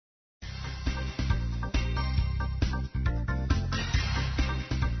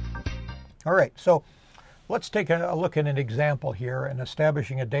All right, so let's take a look at an example here in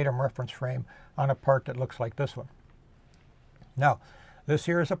establishing a datum reference frame on a part that looks like this one. Now, this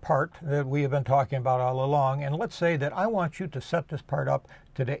here is a part that we have been talking about all along, and let's say that I want you to set this part up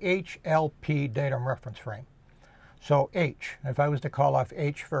to the HLP datum reference frame. So H, if I was to call off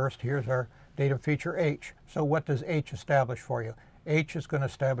H first, here's our datum feature H. So what does H establish for you? H is going to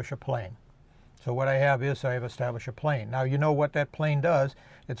establish a plane. So what I have is I have established a plane. Now you know what that plane does.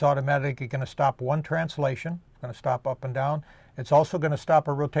 It's automatically going to stop one translation. It's going to stop up and down. It's also going to stop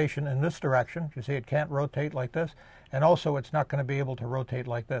a rotation in this direction. You see it can't rotate like this. And also it's not going to be able to rotate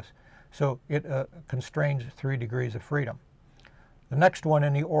like this. So it constrains 3 degrees of freedom. The next one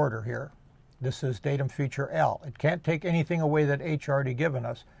in the order here, this is datum feature L. It can't take anything away that H already given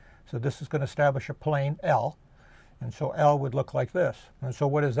us. So this is going to establish a plane L. And so L would look like this. And so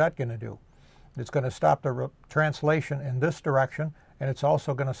what is that going to do? It's going to stop the translation in this direction, and it's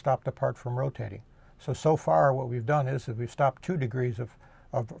also going to stop the part from rotating. So far what we've done is we've stopped 2 degrees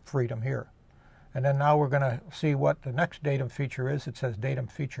of freedom here. And then now we're going to see what the next datum feature is. It says datum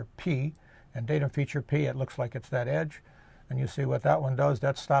feature P, and datum feature P, it looks like it's that edge. And you see what that one does.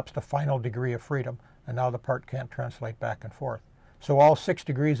 That stops the final degree of freedom, and now the part can't translate back and forth. So all 6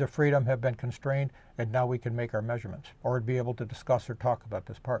 degrees of freedom have been constrained, and now we can make our measurements, or be able to discuss or talk about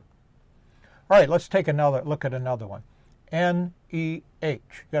this part. All right, let's take another look at another one. N-E-H.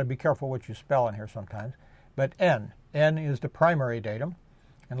 You got to be careful what you spell in here sometimes. But N. N is the primary datum.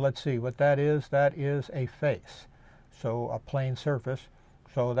 And let's see what that is. That is a face. So a plane surface.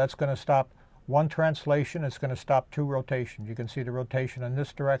 So that's going to stop one translation. It's going to stop 2 rotations. You can see the rotation in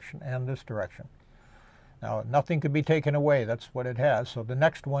this direction and this direction. Now, nothing could be taken away. That's what it has. So the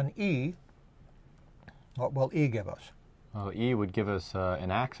next one, E, what will E give us? Well, E would give us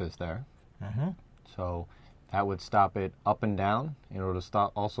an axis there. Mm-hmm. So that would stop it up and down in order to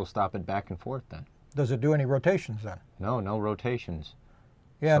also stop it back and forth then. Does it do any rotations then? No, no rotations.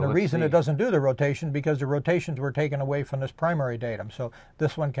 Yeah, so and the reason it doesn't do the rotation because the rotations were taken away from this primary datum. So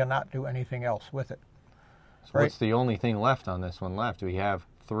this one cannot do anything else with it. So what's the only thing left on this one left? We have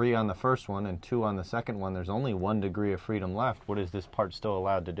 3 on the first one and 2 on the second one. There's only 1 degree of freedom left. What is this part still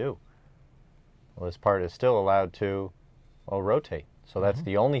allowed to do? Well, this part is still allowed to, well, rotate. So that's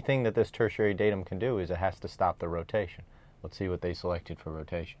the only thing that this tertiary datum can do, is it has to stop the rotation. Let's see what they selected for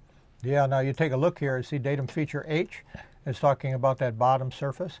rotation. Yeah, now you take a look here. You see datum feature H is talking about that bottom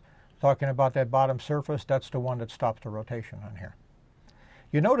surface. Talking about that bottom surface, that's the one that stops the rotation on here.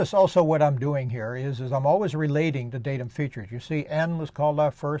 You notice also what I'm doing here is I'm always relating the datum features. You see N was called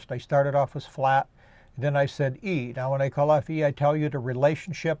off first. I started off as flat. Then I said E. Now when I call off E, I tell you the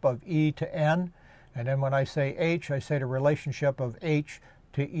relationship of E to N. And then when I say H, I say the relationship of H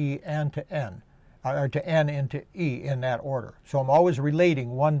to E and to N, or to N into E in that order. So I'm always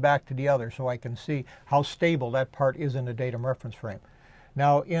relating one back to the other so I can see how stable that part is in the datum reference frame.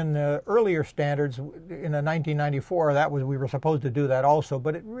 Now in the earlier standards, in the 1994, we were supposed to do that also,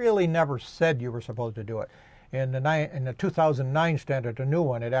 but it really never said you were supposed to do it. In the 2009 standard, the new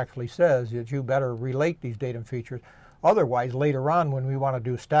one, it actually says that you better relate these datum features. Otherwise, later on, when we want to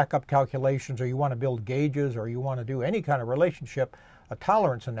do stack-up calculations, or you want to build gauges, or you want to do any kind of relationship, a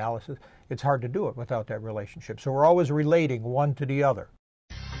tolerance analysis, it's hard to do it without that relationship. So we're always relating one to the other.